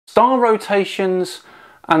Star rotations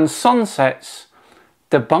and sunsets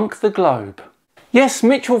debunk the globe. Yes,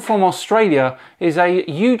 Mitchell from Australia is a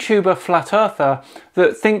YouTuber flat earther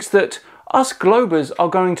that thinks that us globers are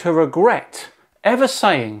going to regret ever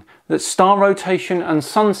saying that star rotation and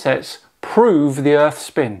sunsets prove the Earth's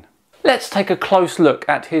spin. Let's take a close look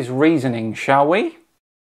at his reasoning, shall we?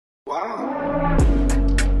 Wow.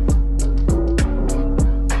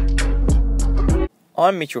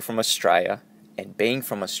 I'm Mitchell from Australia, and being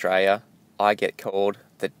from Australia, I get called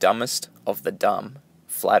the dumbest of the dumb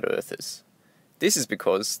flat earthers. This is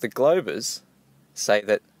because the globers say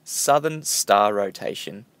that southern star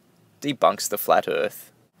rotation debunks the flat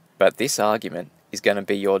earth. But this argument is going to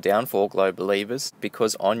be your downfall, globe believers,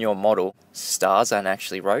 because on your model, stars aren't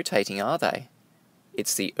actually rotating, are they?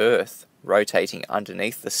 It's the earth rotating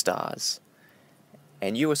underneath the stars.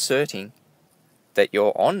 And you asserting that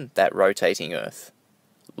you're on that rotating earth,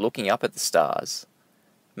 looking up at the stars,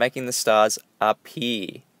 making the stars appear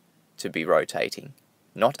to be rotating,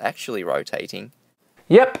 not actually rotating.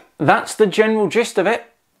 Yep, that's the general gist of it.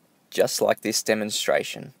 Just like this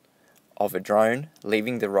demonstration of a drone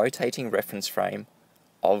leaving the rotating reference frame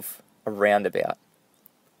of a roundabout.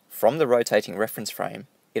 From the rotating reference frame,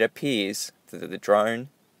 it appears that the drone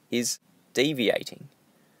is deviating.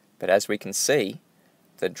 But as we can see,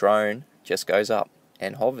 the drone just goes up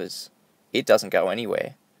and hovers. It doesn't go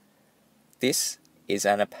anywhere. This is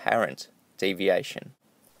an apparent deviation.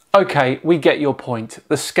 Okay, we get your point.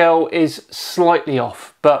 The scale is slightly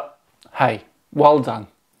off, but hey, well done.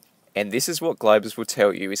 And this is what globers will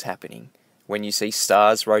tell you is happening when you see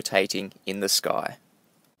stars rotating in the sky.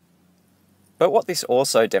 But what this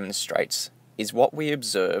also demonstrates is what we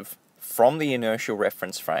observe from the inertial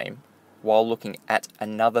reference frame while looking at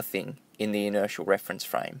another thing in the inertial reference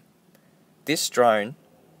frame. This drone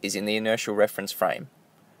is in the inertial reference frame,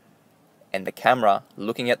 and the camera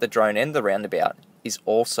looking at the drone and the roundabout is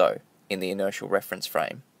also in the inertial reference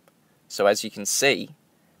frame. So as you can see,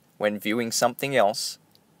 when viewing something else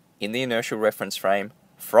in the inertial reference frame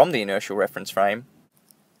from the inertial reference frame,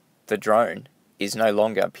 the drone is no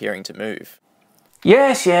longer appearing to move.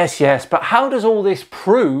 Yes, but how does all this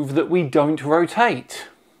prove that we don't rotate?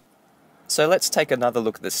 So let's take another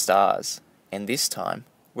look at the stars, and this time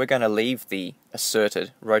we're going to leave the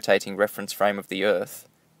asserted rotating reference frame of the Earth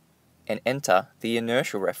and enter the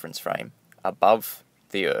inertial reference frame above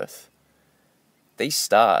the Earth. These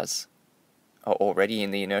stars are already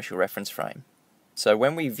in the inertial reference frame. So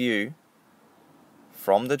when we view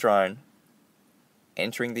from the drone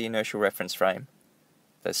entering the inertial reference frame,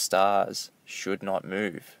 the stars should not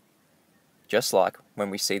move. Just like when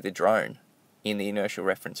we see the drone in the inertial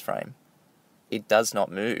reference frame, it does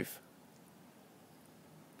not move.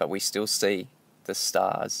 But we still see the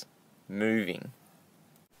stars moving.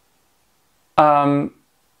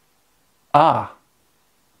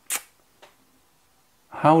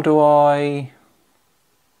 How do I...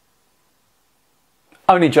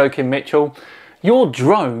 Only joking, Mitchell. Your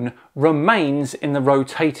drone remains in the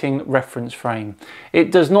rotating reference frame.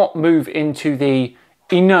 It does not move into the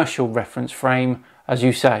inertial reference frame, as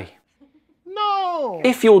you say. No!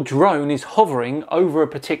 If your drone is hovering over a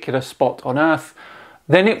particular spot on Earth,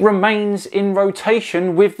 then it remains in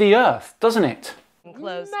rotation with the Earth, doesn't it?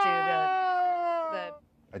 Close to the...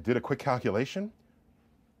 I did a quick calculation,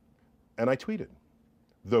 and I tweeted.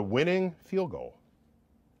 The winning field goal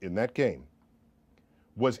in that game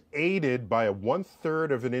was aided by a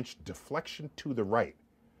 1/3 of an inch deflection to the right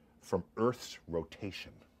from Earth's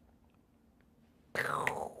rotation.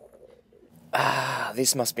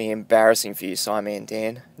 This must be embarrassing for you, Simon and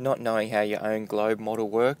Dan, not knowing how your own globe model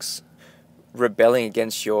works. Rebelling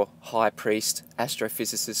against your high priest,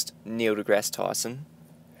 astrophysicist Neil deGrasse Tyson,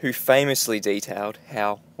 who famously detailed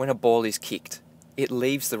how when a ball is kicked, it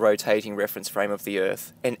leaves the rotating reference frame of the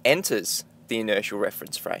Earth and enters the inertial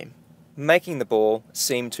reference frame, making the ball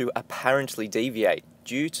seem to apparently deviate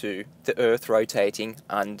due to the Earth rotating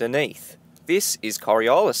underneath. This is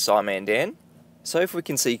Coriolis, Simon and Dan. So if we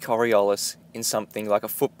can see Coriolis in something like a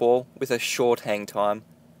football with a short hang time,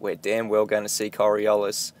 we're damn well going to see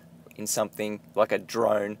Coriolis in something like a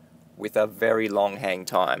drone with a very long hang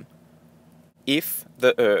time. If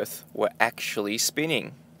the Earth were actually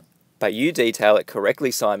spinning. But you detail it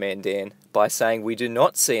correctly, Simon and Dan, by saying we do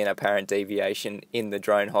not see an apparent deviation in the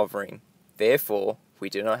drone hovering. Therefore, we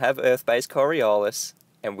do not have Earth-based Coriolis,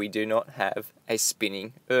 and we do not have a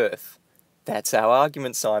spinning Earth. That's our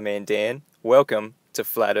argument, Simon and Dan. Welcome to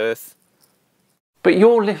Flat Earth. But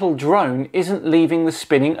your little drone isn't leaving the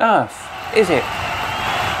spinning Earth, is it?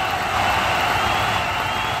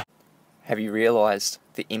 Have you realised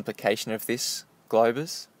the implication of this,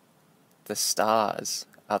 globers? The stars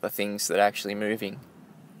are the things that are actually moving,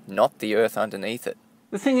 not the Earth underneath it.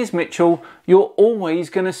 The thing is, Mitchell, you're always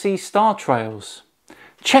going to see star trails.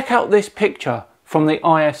 Check out this picture from the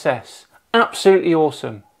ISS. Absolutely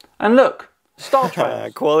awesome. And look, star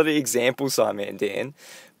trails. Quality example, Simon Dan.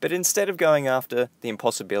 But instead of going after the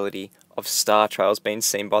impossibility of star trails being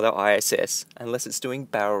seen by the ISS, unless it's doing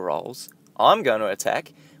barrel rolls, I'm going to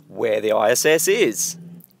attack where the ISS is.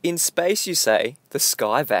 In space, you say, the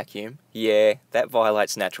sky vacuum, yeah, that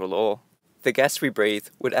violates natural law. The gas we breathe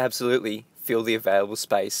would absolutely fill the available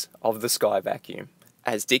space of the sky vacuum,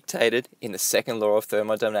 as dictated in the second law of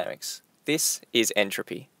thermodynamics. This is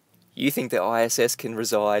entropy. You think the ISS can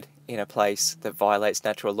reside in a place that violates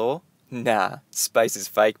natural law? Nah, space is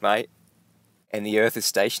fake, mate. And the Earth is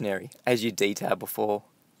stationary, as you detailed before.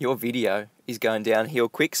 Your video is going downhill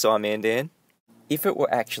quick, Simon Dan. If it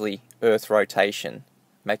were actually Earth rotation,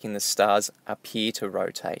 making the stars appear to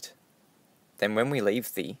rotate, then when we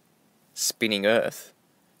leave the spinning Earth,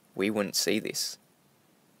 we wouldn't see this.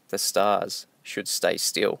 The stars should stay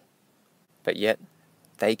still, but yet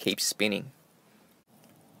they keep spinning.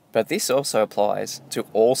 But this also applies to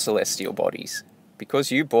all celestial bodies,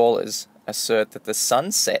 because you ballers assert that the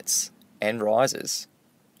sun sets and rises,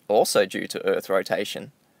 also due to Earth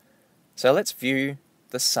rotation. So let's view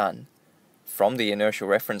the sun from the inertial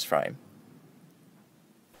reference frame.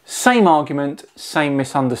 Same argument, same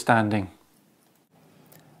misunderstanding.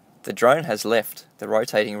 The drone has left the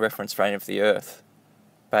rotating reference frame of the Earth,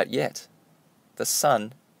 but yet the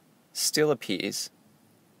sun still appears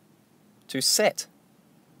to set.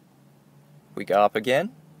 We go up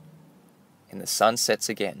again, and the sun sets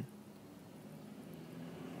again.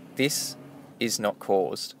 This is not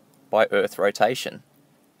caused by Earth rotation,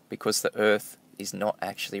 because the Earth is not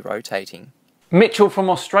actually rotating. Mitchell from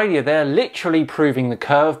Australia there, literally proving the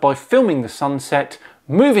curve by filming the sunset,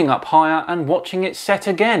 moving up higher and watching it set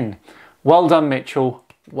again. Well done, Mitchell.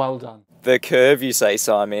 Well done. The curve, you say,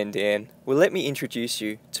 Simon Dan. Well, let me introduce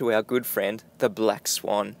you to our good friend, the black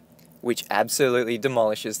swan, which absolutely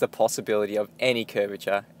demolishes the possibility of any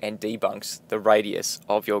curvature and debunks the radius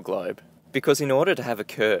of your globe. Because in order to have a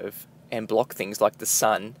curve and block things like the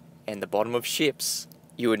sun and the bottom of ships,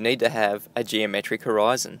 you would need to have a geometric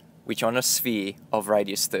horizon, which on a sphere of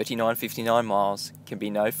radius 3959 miles can be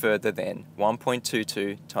no further than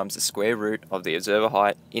 1.22 times the square root of the observer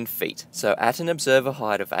height in feet. So at an observer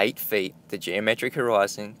height of 8 feet, the geometric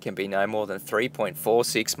horizon can be no more than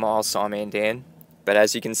 3.46 miles, Simon Dan. But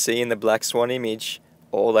as you can see in the black swan image,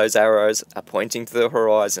 all those arrows are pointing to the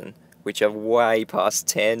horizon, which are way past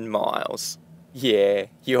 10 miles. Yeah,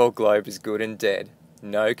 your globe is good and dead.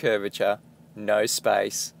 No curvature, no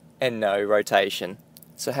space, and no rotation.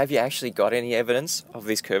 So have you actually got any evidence of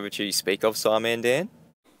this curvature you speak of, Simon Dan?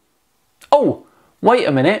 Oh, wait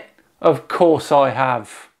a minute. Of course I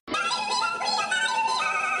have.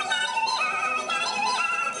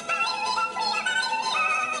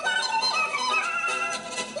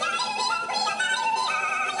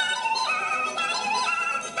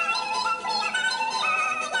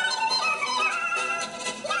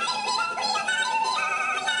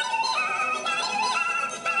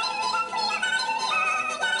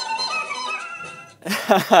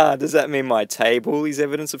 Does that mean my table is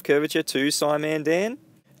evidence of curvature too, Simon Dan?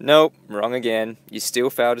 Nope, wrong again. You still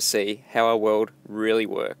fail to see how our world really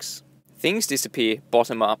works. Things disappear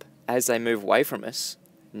bottom up as they move away from us,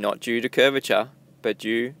 not due to curvature, but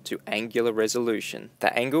due to angular resolution.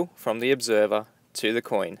 The angle from the observer to the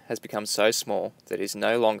coin has become so small that it is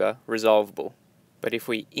no longer resolvable. But if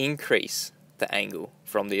we increase the angle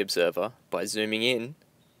from the observer by zooming in,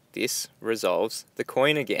 this resolves the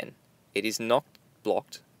coin again. It is not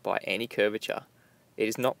blocked by any curvature. It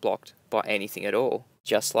is not blocked by anything at all.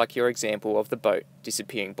 Just like your example of the boat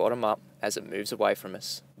disappearing bottom up as it moves away from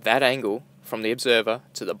us. That angle from the observer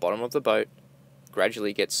to the bottom of the boat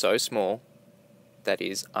gradually gets so small that it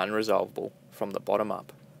is unresolvable from the bottom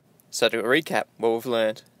up. So to recap what we've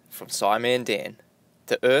learned from Simon Dan,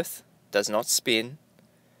 the Earth does not spin,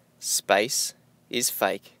 space is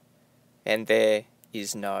fake, and there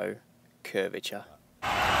is no curvature.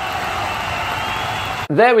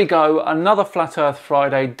 There we go, another Flat Earth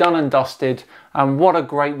Friday done and dusted, and what a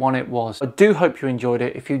great one it was. I do hope you enjoyed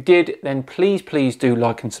it. If you did, then please do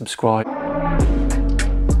like and subscribe.